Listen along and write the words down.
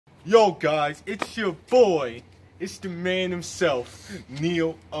Yo guys, it's your boy. It's the man himself,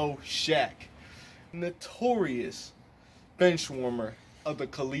 Neil O'Shaq, notorious bench warmer of the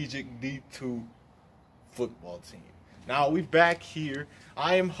collegiate D2 football team. Now we back here.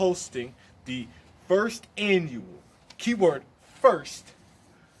 I am hosting the first annual, keyword first,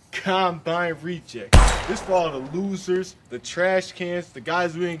 Combine Reject. This for all the losers, the trash cans, the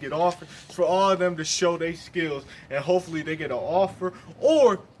guys who didn't get offered. It's for all of them to show their skills, and hopefully they get an offer,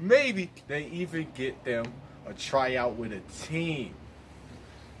 or maybe they even get them a tryout with a team.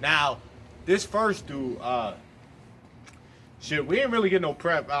 Now, this first dude, shit, we didn't really get no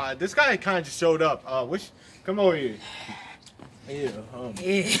prep. This guy kind of just showed up. Come over here. Yeah,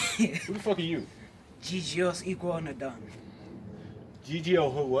 who the fuck are you? GGO's Iguanodon.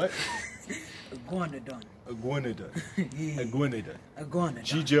 GGO who, what? Iguanodon. Iguanodon. Yeah. Iguanodon. Iguanodon.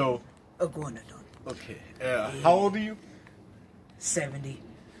 GGO. Iguanodon. Okay. How old are you? 70.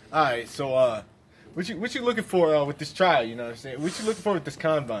 Alright, so what you looking for with this trial, you know what I'm saying? What you looking for with this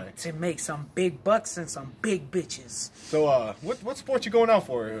combine? To make some big bucks and some big bitches. So what sport you going out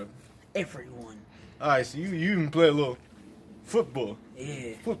for? Everyone. Alright, so you even play a little football.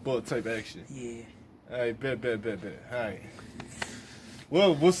 Yeah. Football type action. Yeah. Alright, bet. Alright.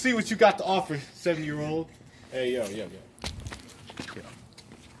 Well, we'll see what you got to offer, 7-year-old. Hey, yo.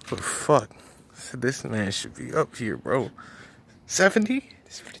 Oh, fuck. This man should be up here, bro. 70?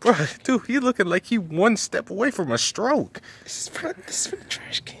 Bro, dude, he looking like he one step away from a stroke. This is for the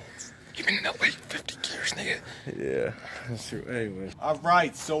trash cans. You've been in that way 50 years, nigga. Yeah, that's true. Anyway.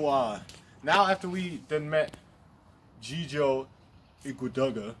 Alright, so, now after we done met Gijo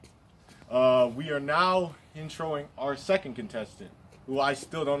Iguaduga, we are now introing our second contestant, who I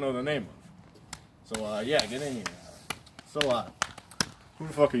still don't know the name of. So, yeah, get in here. So, who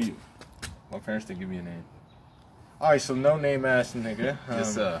the fuck are you? My parents didn't give me a name. Alright, so no name ass nigga.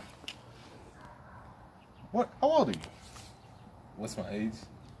 Just, what? How old are you? what's my age?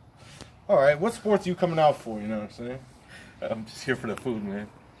 Alright, what sports are you coming out for, you know what I'm saying? I'm just here for the food, man.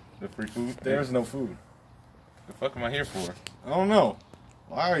 The free food. There's no food. The fuck am I here for? I don't know.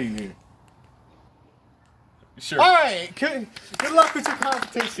 Why are you here? Sure. Alright, good luck with your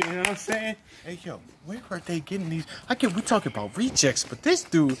competition, you know what I'm saying? Hey, yo, where are they getting these? We talking about rejects, but this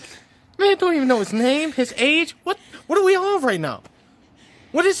dude, man, don't even know his name, his age. What are we on right now?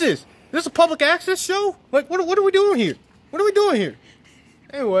 What is this? This a public access show? Like, what are we doing here? What are we doing here?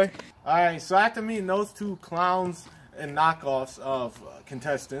 Anyway. Alright, so after meeting those two clowns and knockoffs of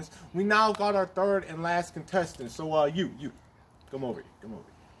contestants, we now got our third and last contestant. So, you, come over here,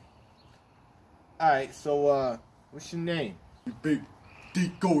 Alright, so, what's your name? Big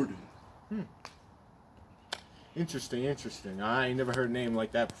D. Gordon. Interesting. I ain't never heard a name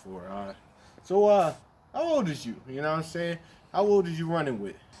like that before. So, how old is you? You know what I'm saying? How old is you running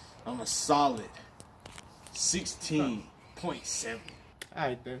with? I'm a solid 16.7.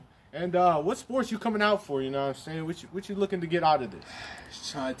 Alright, then. And, what sports you coming out for, you know what I'm saying? What you looking to get out of this?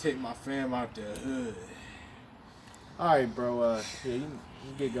 Just trying to take my fam out the hood. Alright, bro, yeah, you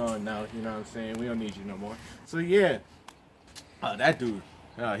get going now, you know what I'm saying? We don't need you no more. So, yeah. That dude,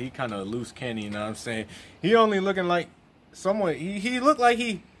 he kind of loose candy, you know what I'm saying? He only looking like someone, he looked like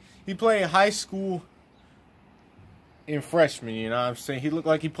he played high school in freshman, you know what I'm saying? He looked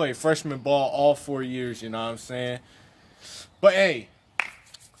like he played freshman ball all 4 years, you know what I'm saying? But, hey,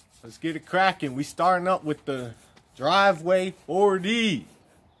 let's get it cracking. We starting up with the driveway 4D.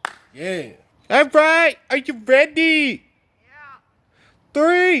 Yeah. All right, are you ready? Yeah.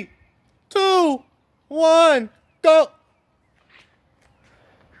 3, 2, 1, go.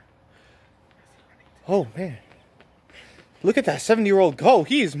 Oh, man. Look at that 70-year-old go.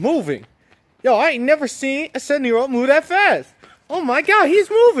 He is moving. Yo, I ain't never seen a 70-year-old move that fast. Oh, my God, he's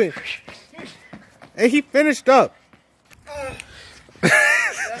moving. And he finished up.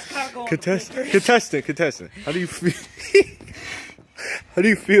 Contestant. How do you feel? How do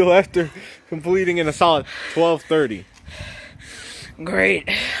you feel after completing in a solid 12:30? Great.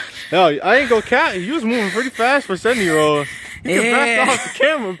 No, I ain't go cat. You was moving pretty fast for a 70-year-old. You can back off the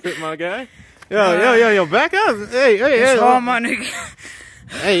camera bit, my guy. Yo, back up. Hey. All my nigga.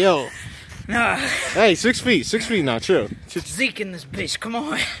 Hey, yo. Nah. Hey, 6 feet now, chill. Zeke in this bitch, come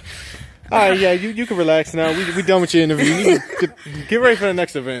on. Alright, yeah, you can relax now. We done with your interview. You can get ready for the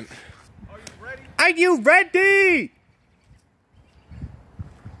next event. Are you ready?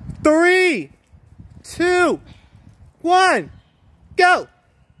 3, 2, 1, go!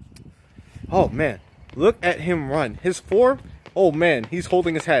 Oh man, look at him run. His form, oh man, he's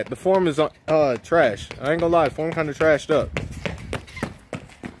holding his hat. The form is trash. I ain't gonna lie, form kind of trashed up.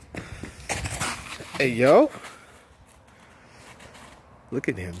 Hey yo. Look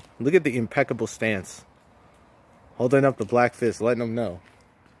at him. Look at the impeccable stance. Holding up the black fist, letting him know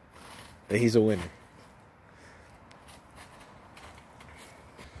that he's a winner.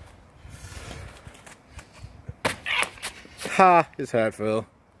 Ha! His hat fell.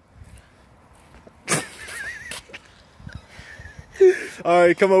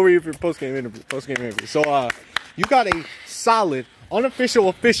 Alright, come over here for post-game interview. So, you got a solid, unofficial,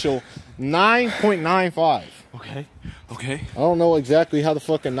 official 9.95. Okay. I don't know exactly how the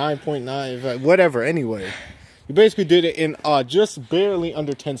fucking 9.9, whatever, anyway. You basically did it in just barely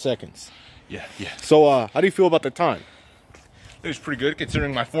under 10 seconds. Yeah. So, how do you feel about the time? It was pretty good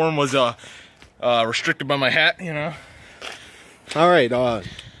considering my form was restricted by my hat, you know. Alright, now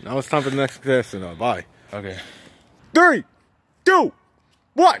it's time for the next contestant. Bye. Okay. 3, 2,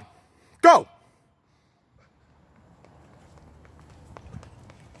 1, go!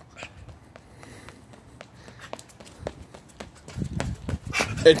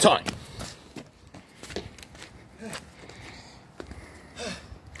 In time.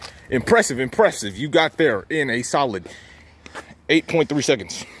 Impressive. You got there in a solid 8.3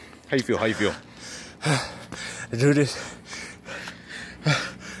 seconds. How you feel? I do this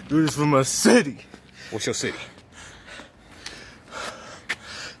for my city. What's your city?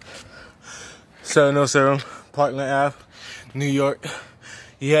 707 Parkland Ave, New York.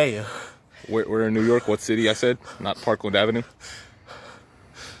 Yeah. We're in New York. What city I said? Not Parkland Avenue.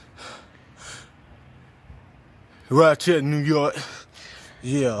 Rochester, New York.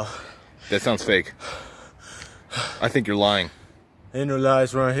 Yeah. That sounds fake. I think you're lying. Ain't no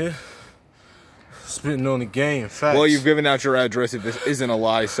lies around here. Spitting on the game. Facts. Well, you've given out your address if this isn't a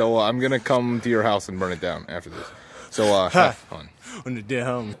lie, so I'm going to come to your house and burn it down after this. So, have fun. On the dead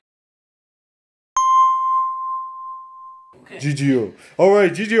home. GGO.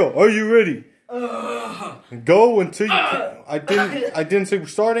 Alright, GGO, are you ready? Go until you I didn't say we're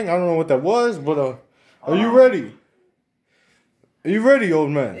starting. I don't know what that was, but are you ready? Are you ready,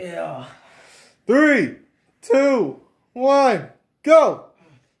 old man? Yeah. 3, 2, 1, go!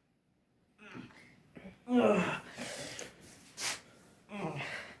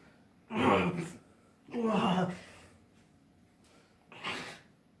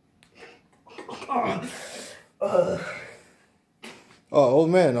 Oh, old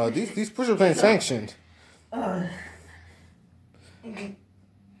man, these push-ups ain't sanctioned.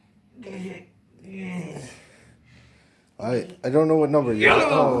 I don't know what number you're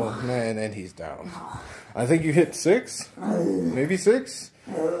at. Oh man, and he's down. I think you hit 6, maybe 6,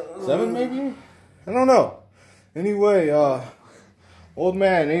 7, maybe. I don't know. Anyway, old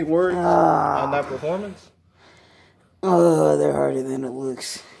man, ain't worried on that performance. Oh, they're harder than it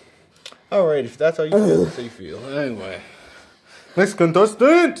looks. All right, if that's how you feel, that's how you feel. Anyway, next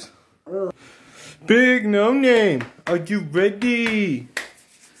contestant, Big No Name. Are you ready?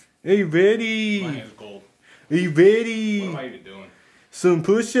 Are you ready? My hand's cold. Are you ready? What am I even doing? Some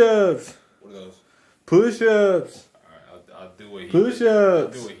push-ups. What are those? Push-ups. Alright, I'll do what he did. Push-ups. I'll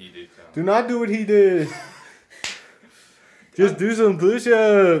do what he did. Do not do what he did. Just do some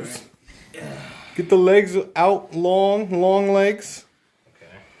push-ups. Get the legs out long legs.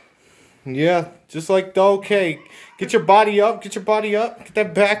 Okay. Yeah, just like the okay. Get your body up. Get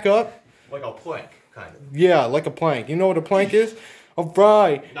that back up. Like a plank, kind of. Yeah, like a plank. You know what a plank is?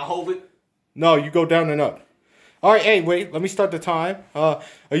 Alright. Now hold it. No, you go down and up. Alright, hey, wait. Let me start the time. Are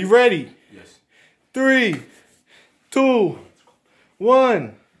you ready? Yes. 3, 2,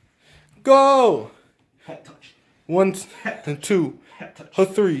 1, go! 1 and 2,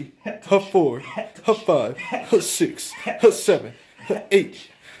 3, 4, 5, 6, 7, 8,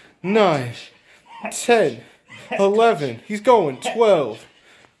 9, 10, 11. He's going 12.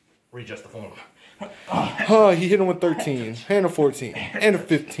 Readjust the form. Oh, he hit him with 13, and a 14, and a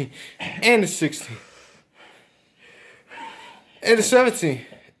 15, and a 16, and a 17,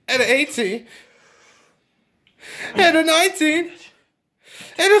 and a 18, and a 19,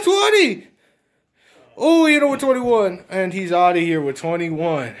 and a 20. Oh, he hit him with 21, and he's out of here with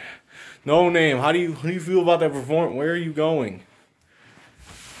 21. No Name. How do you feel about that performance? Where are you going?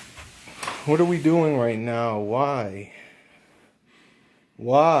 What are we doing right now? Why?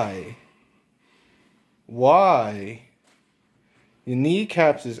 Your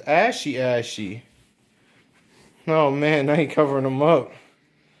kneecaps is ashy. Oh man, now you're covering them up.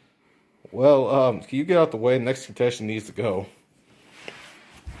 Well, can you get out the way? The next contestant needs to go.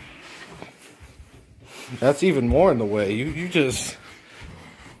 That's even more in the way. You just...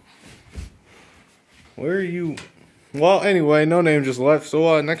 Where are you? Well, anyway, No Name just left.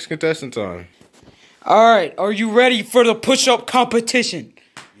 So, next contestant time. Alright, are you ready for the push-up competition?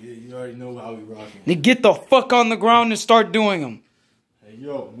 Yeah, you already know how we rocking. Then get the fuck on the ground and start doing them.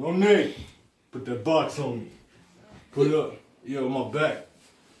 Yo, no name. Put that box on me. Put it up. Yo, my back.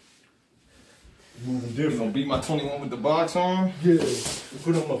 Moving You gonna different. beat my 21 with the box on? Yeah.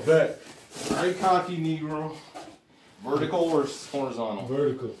 Put it on my back. Very cocky, Negro. Vertical or horizontal?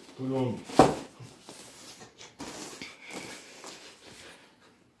 Vertical. Put it on me.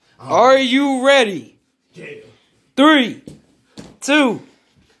 Are you ready? Yeah. 3, 2,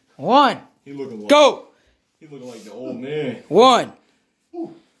 1, He looking like, go! he looking like the old man. 1,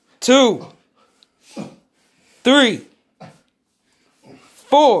 2, 3,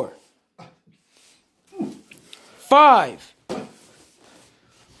 4, 5,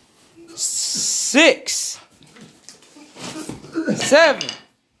 6, 7,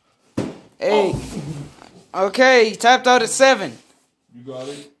 8. Okay, you tapped out at 7. You got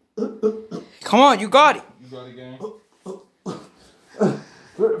it? Come on, you got it. You got it, gang?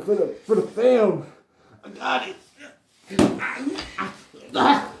 For the fam. I got it.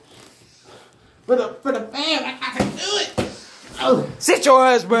 For the fam, I got to do it. Sit your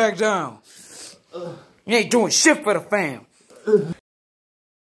ass back down. You ain't doing shit for the fam.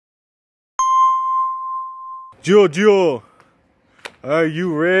 Jojo, are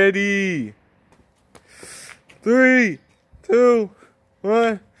you ready? 3, 2,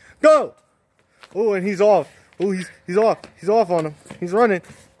 1, go! Oh, and he's off. Oh, he's off. He's off on him. He's running.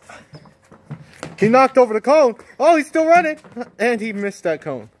 He knocked over the cone. Oh, he's still running. And he missed that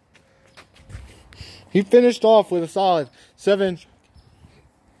cone. He finished off with a solid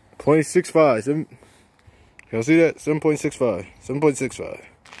 7.65. Y'all see that? 7.65. 7.65.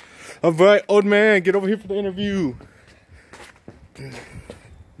 All right, old man, get over here for the interview.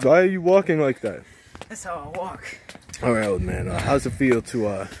 Why are you walking like that? That's how I walk. All right, old man. How's it feel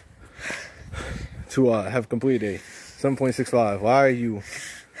to have completed a 7.65?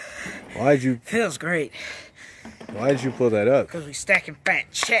 Why'd you Feels great. pull that up? Because we stacking fat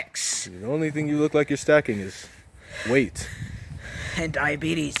checks. The only thing you look like you're stacking is weight. And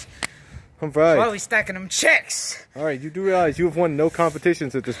diabetes. All Why right. are we stacking them checks? All right, you do realize you have won no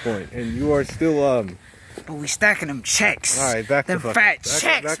competitions at this point, and you are still But we stacking them checks. All right, back them the fuck fat up.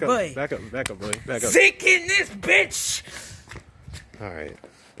 checks, boy. Back up, boy. Back up. Sick in this bitch. All right.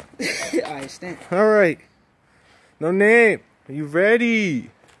 I stand. All right. No name. Are you ready?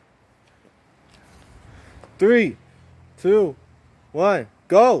 3, 2, 1,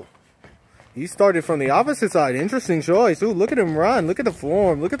 go. He started from the opposite side. Interesting choice. Ooh, look at him run. Look at the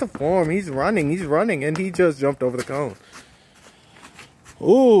form. Look at the form. He's running, and he just jumped over the cone.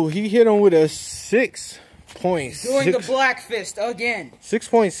 Ooh, he hit him with a 6.6. Doing the black fist again.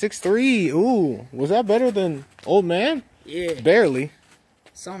 6.63. Ooh, was that better than old man? Yeah. Barely.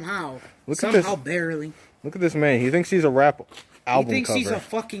 Somehow. Look at this. Barely. Look at this man. He thinks he's a rap album He thinks cover. he's a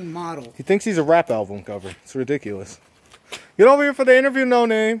fucking model. He thinks he's a rap album cover. It's ridiculous. Get over here for the interview, no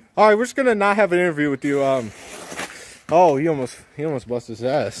name. All right, we're just gonna not have an interview with you. Oh, he almost busted his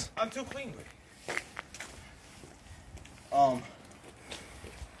ass. I'm too clean with it.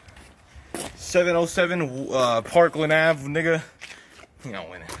 707 Parkland Ave, nigga. You not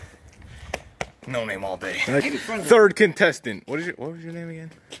winning. No name all day. Third contestant. What was your name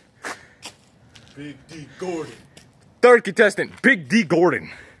again? Big D Gordon. Third contestant, Big D Gordon.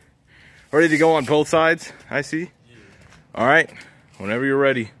 Ready to go on both sides? I see. Yeah. All right. Whenever you're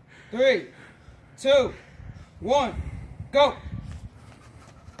ready. 3, 2, 1, go.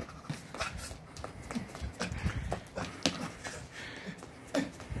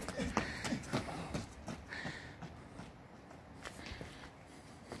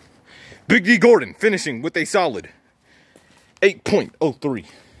 Big D Gordon finishing with a solid 8.03.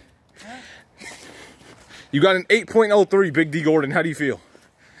 You got an 8.03, Big D Gordon. How do you feel?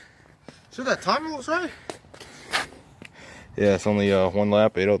 So that timer was right? Yeah, it's only one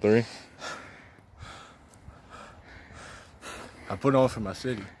lap, 8.03. I put on for my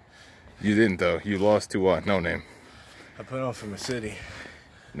city. You didn't, though. You lost to no name. I put on for my city.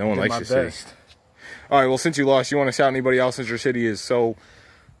 No one Did likes my your city. best. All right, well, since you lost, you want to shout anybody else since your city is so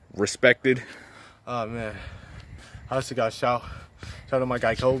respected? Oh, man. I also got shout out my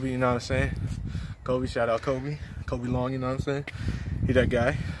guy Kobe, you know what I'm saying? Kobe, shout out Kobe. Kobe Long, you know what I'm saying? He that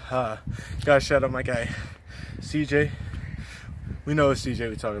guy. Gotta shout out my guy CJ. We know it's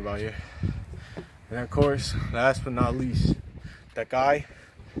CJ we talking about here. And of course, last but not least, that guy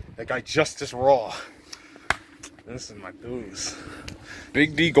Justice Raw. This is my dudes.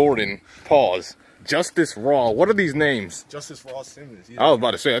 Big D Gordon, pause. Justice Raw. What are these names? Justice Raw Simmons. I was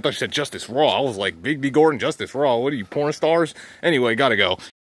about to say, I thought you said Justice Raw. I was like, Big D Gordon, Justice Raw. What are you, porn stars? Anyway, gotta go.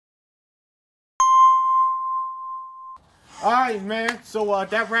 Alright, man. So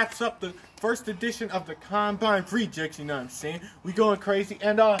that wraps up the first edition of the Combine Rejects, you know what I'm saying? We going crazy.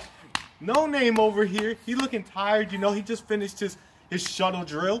 And No Name over here, he looking tired, you know, he just finished his shuttle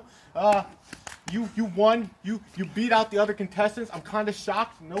drill. You won. You beat out the other contestants. I'm kind of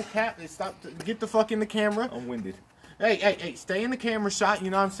shocked. No cap. Stop. Get the fuck in the camera. I'm winded. Hey, stay in the camera shot. You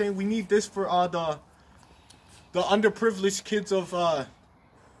know what I'm saying? We need this for the underprivileged kids of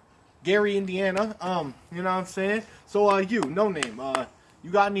Gary, Indiana. You know what I'm saying? So you, No Name. You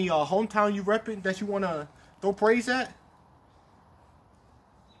got any hometown you repping that you wanna throw praise at?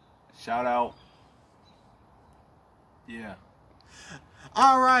 Shout out. Yeah.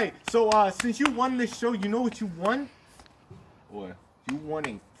 Alright, so since you won this show, you know what you won? What? You won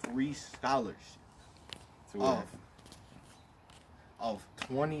a free scholarship of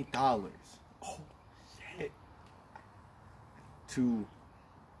 $20. Oh shit. To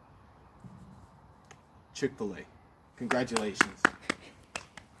Chick-fil-A. Congratulations.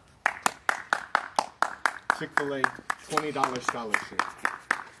 Chick-fil-A $20 scholarship.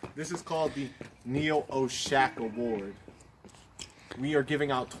 This is called the Neil O'Shack Award. We are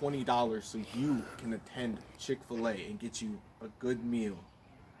giving out $20 so you can attend Chick-fil-A and get you a good meal.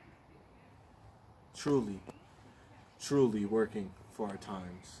 Truly, truly working for our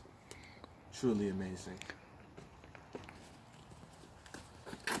times. Truly amazing.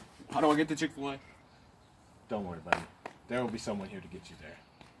 How do I get to Chick-fil-A? Don't worry about it. There will be someone here to get you there.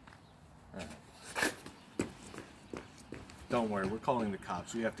 All right. Don't worry, we're calling the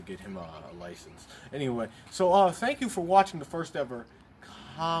cops. We have to get him a license. Anyway, so thank you for watching the first ever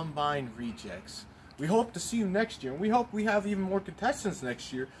Combine Rejects. We hope to see you next year, and we hope we have even more contestants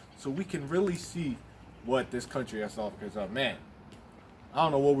next year so we can really see what this country has to offer. Because, man, I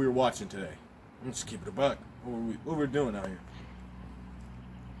don't know what we were watching today. I'm just keeping it a buck. What we're doing out here.